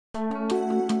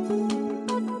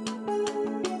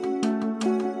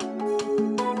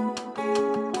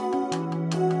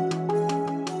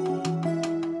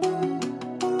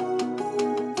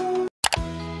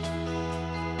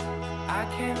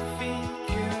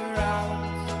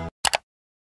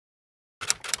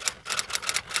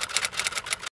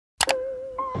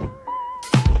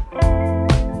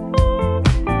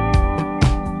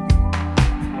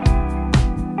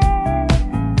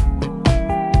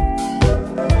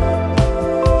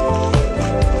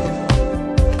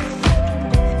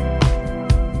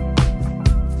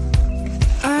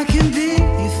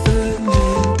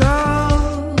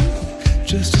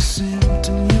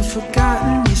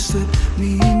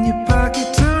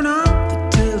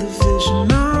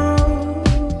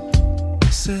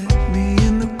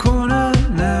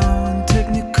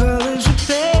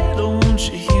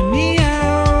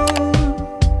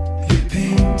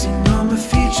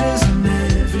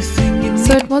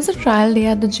was a trial day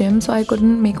at the gym, so I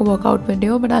couldn't make a workout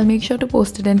video, but I'll make sure to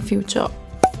post it in future.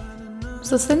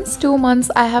 So since 2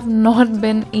 months I have not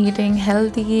been eating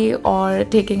healthy or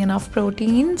taking enough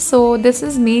protein, so this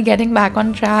is me getting back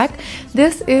on track.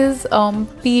 This is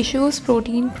Pishu's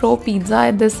Protein Pro Pizza.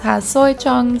 This has soy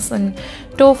chunks and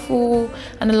tofu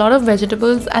and a lot of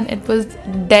vegetables, and it was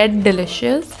dead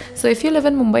delicious. So if you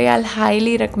live in Mumbai, I'll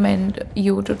highly recommend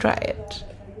you to try it.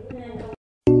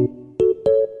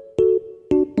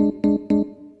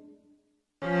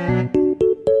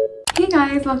 Hey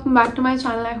guys, welcome back to my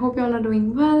channel. I hope you all are doing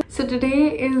well. So today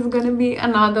is gonna be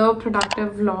another productive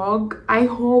vlog. I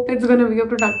hope it's gonna be a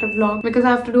productive vlog because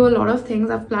I have to do a lot of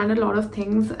things. I've planned a lot of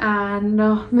things, and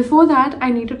before that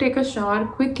I need to take a shower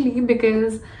quickly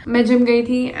because मैं gym गई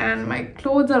थी and my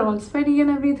clothes are all sweaty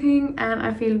and everything and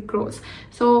I feel gross.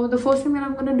 So the first thing that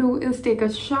I'm gonna do is take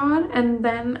a shower, and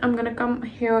then I'm gonna come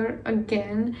here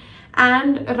again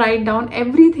and write down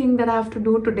everything that I have to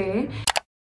do today.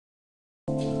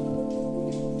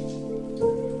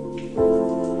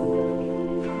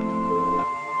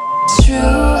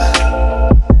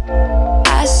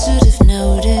 I should have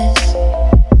noticed.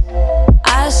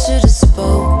 I should have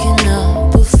spoken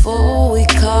up before we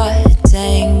got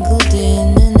tangled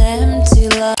in an empty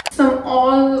life. So I'm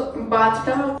all bathed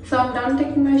up. So I'm done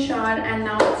taking my shower, and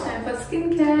now it's time for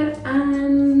skincare,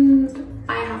 and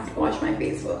I have to wash my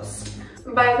face first.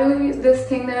 By the way, this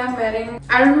thing that I'm wearing,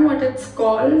 I don't know what it's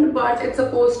called, but it's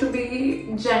supposed to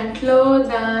be gentler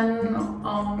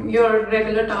than your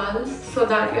regular towels so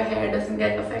that your hair doesn't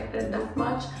get affected that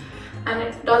much and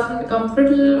it doesn't become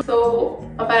brittle. So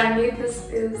apparently this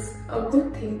is a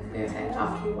good thing for your hair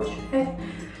after you wash your hair.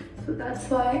 So that's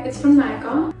why it's from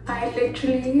Nika. I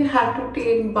literally had to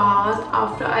take bath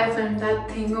after I filmed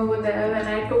that thing over there, and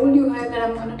I told you guys that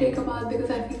I'm gonna take a bath because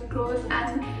I feel gross,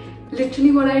 and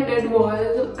literally what I did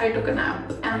was I took a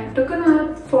nap, and I took a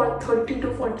nap for 30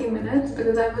 to 40 minutes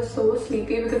because I was so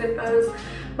sleepy, because it was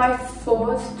my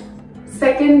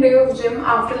second day of gym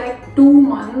after like 2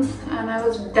 months and I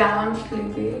was damn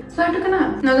sleepy. So I took a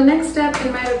nap. Now the next step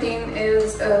in my routine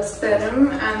is a serum,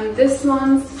 and this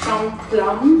one's from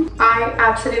Plum. I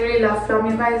absolutely love Plum,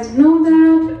 you guys know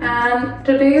that. And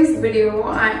today's video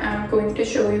I am going to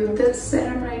show you this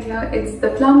serum right here. It's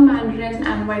the Plum Mandarin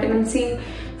and Vitamin C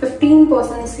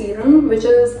 15% serum, which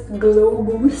is glow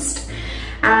boost,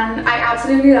 and I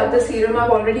absolutely love the serum. I've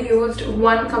already used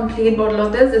one complete bottle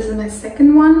of this. This is my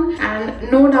second one,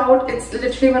 and no doubt it's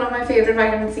literally one of my favorite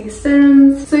vitamin C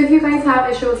serums. So if you guys have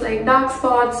issues like dark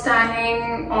spots,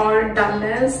 tanning or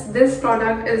dullness, this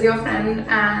product is your friend,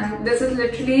 and this is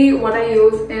literally what I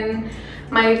use in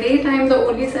my daytime, the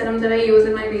only serum that I use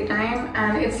in my daytime,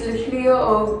 and it's literally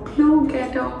a glow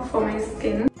getter for my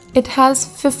skin. It has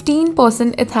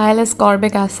 15% ethyl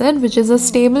ascorbic acid, which is a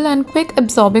stable and quick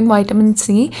absorbing vitamin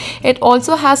C. It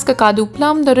also has Kakadu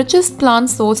plum, the richest plant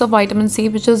source of vitamin C,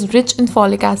 which is rich in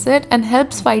folic acid and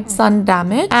helps fight sun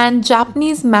damage. And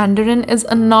Japanese Mandarin is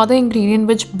another ingredient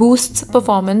which boosts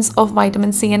performance of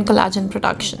vitamin C and collagen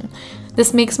production.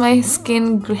 This makes my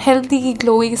skin healthy,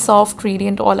 glowy, soft,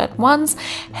 radiant all at once.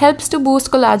 Helps to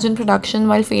boost collagen production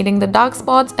while fading the dark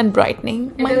spots and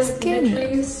brightening my skin. It is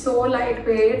literally so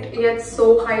lightweight yet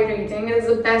so hydrating. It is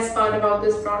the best part about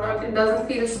this product. It doesn't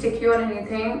feel sticky or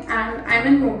anything, and I'm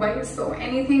in Mumbai, so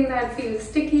anything that feels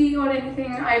sticky or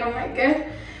anything, I don't like it.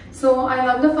 So I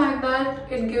love the fact that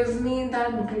it gives me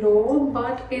that glow,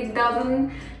 but it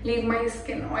doesn't leave my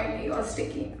skin oily or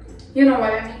sticky. You know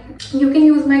what I mean. You can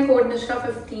use my code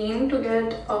nishka15 to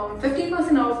get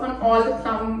 15% off on all the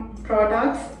Plum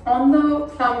products on the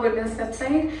Plum Goodness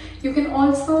website. You can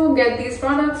also get these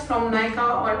products from Nika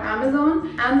or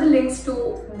Amazon, and the links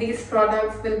to these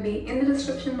products will be in the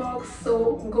description box,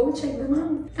 so go check them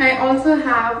out. I also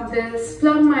have this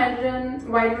Plum Mandarin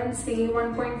Vitamin C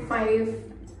 1.5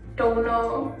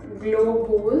 toner glow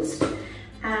boost,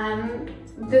 and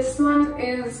this one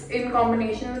is in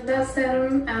combination with the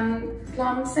serum, and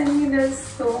Plum sent me this,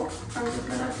 so I'm just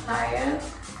gonna apply it.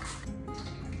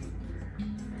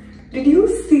 Did you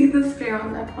see the spray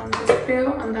on that one? The spray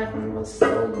on that one was so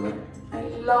good. I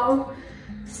love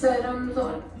serums,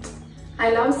 or I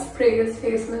love sprays,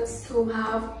 face mists who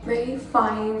have very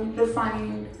fine,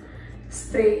 refined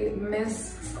spray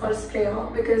mists or sprayer,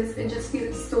 because it just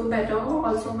feels so better.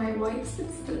 Also my voice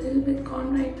is a little bit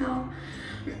gone right now.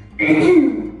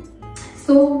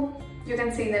 So you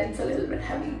can see that it's a little bit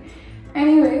heavy.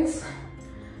 Anyways,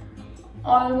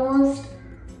 almost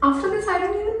after this I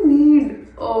don't even need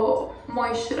a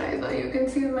moisturizer. You can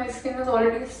see my skin is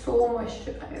already so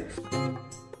moisturized.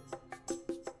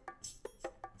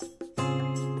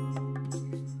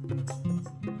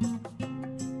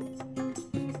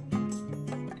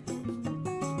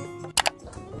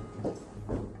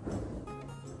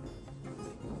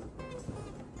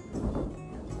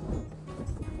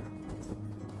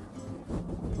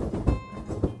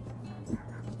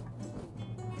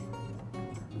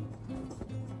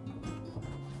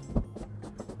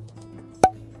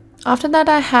 After that,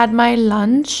 I had my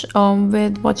lunch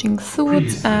with watching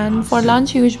Suits, and for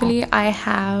lunch usually I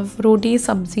have roti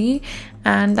sabzi,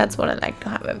 and that's what I like to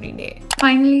have every day.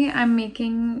 Finally, I'm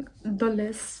making the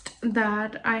list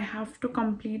that I have to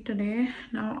complete today.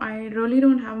 Now I really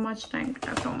don't have much time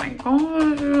left. Oh my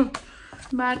god,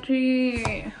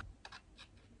 battery.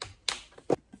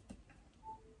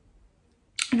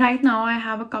 Right now I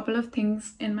have a couple of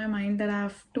things in my mind that I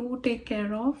have to take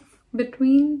care of.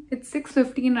 It's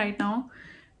 6:15 right now.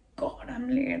 God, I'm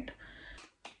late.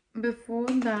 Before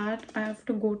that, I have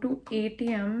to go to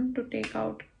ATM to take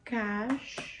out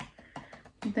cash,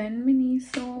 then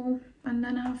Miniso, and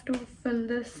then I have to fill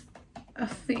this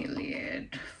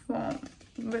affiliate form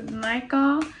with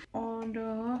Nika,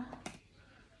 order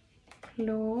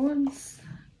clothes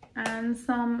and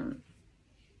some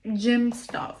gym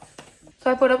stuff. So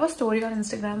I put up a story on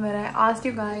Instagram where I asked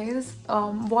you guys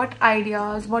what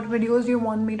ideas, what videos you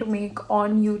want me to make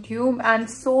on YouTube, and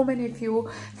so many of you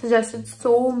suggested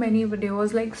so many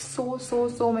videos, like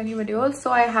so many videos.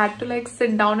 So I had to like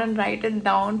sit down and write it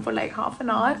down for like half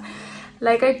an hour.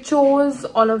 Like I chose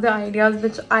all of the ideas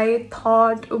which I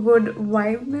thought would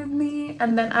vibe with me,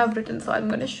 and then I've written, so I'm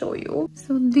gonna show you.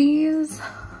 So these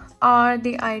are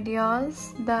the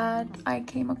ideas that I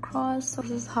came across. So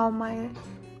this is how my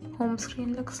home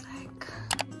screen looks like.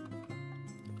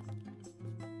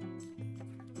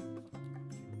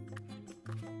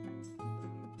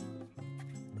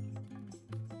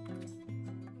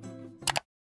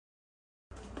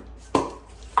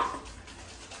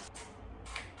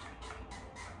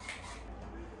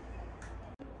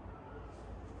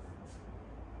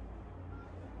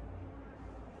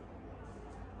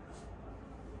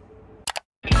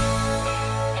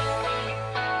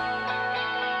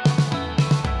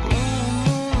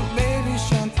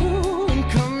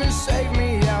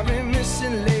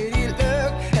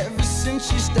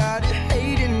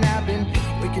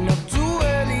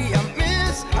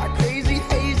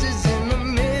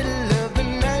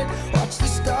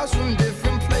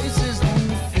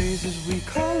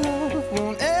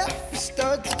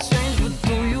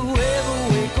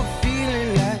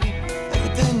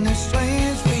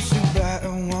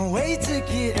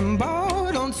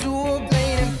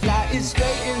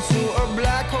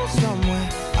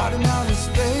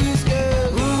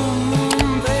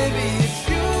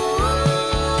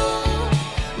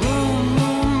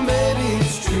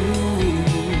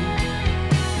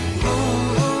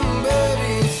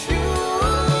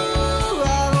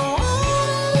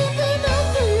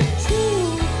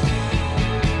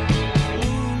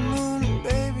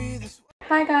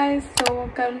 Hi guys, so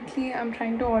currently I'm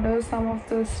trying to order some of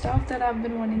the stuff that I've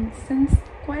been wanting since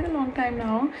quite a long time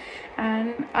now,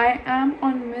 and I am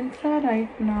on Myntra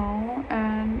right now.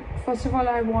 And first of all,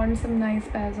 I want some nice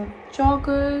pairs of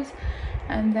joggers,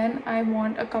 and then I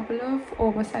want a couple of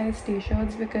oversized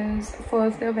t-shirts because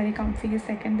first they're very comfy,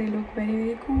 second they look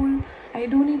very cool. I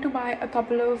do need to buy a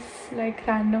couple of like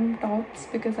random tops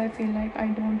because I feel like I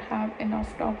don't have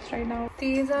enough tops right now.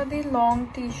 These are the long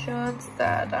t-shirts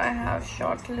that I have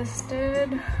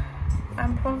shortlisted.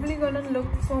 I'm probably gonna look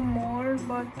for more,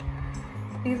 but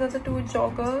these are the two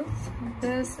joggers.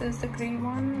 This is the green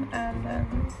one, and then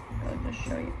I'll just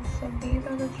show you. So these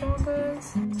are the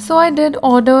joggers. So I did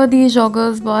order these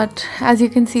joggers, but as you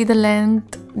can see, the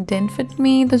length didn't fit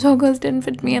me. The joggers didn't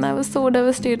fit me, and I was so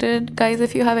devastated. Guys,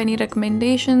 if you have any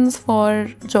recommendations for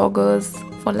joggers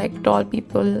for like tall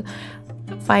people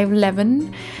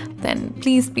 5'11", then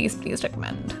please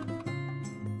recommend.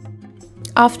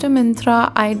 After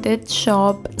Myntra, I did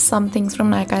shop some things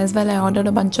from Nykaa as well. I ordered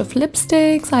a bunch of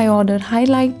lipsticks, I ordered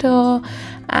highlighter,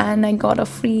 and I got a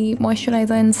free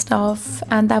moisturizer and stuff.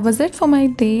 And that was it for my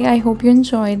day. I hope you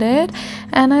enjoyed it,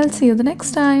 and I'll see you the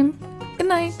next time. Good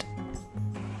night.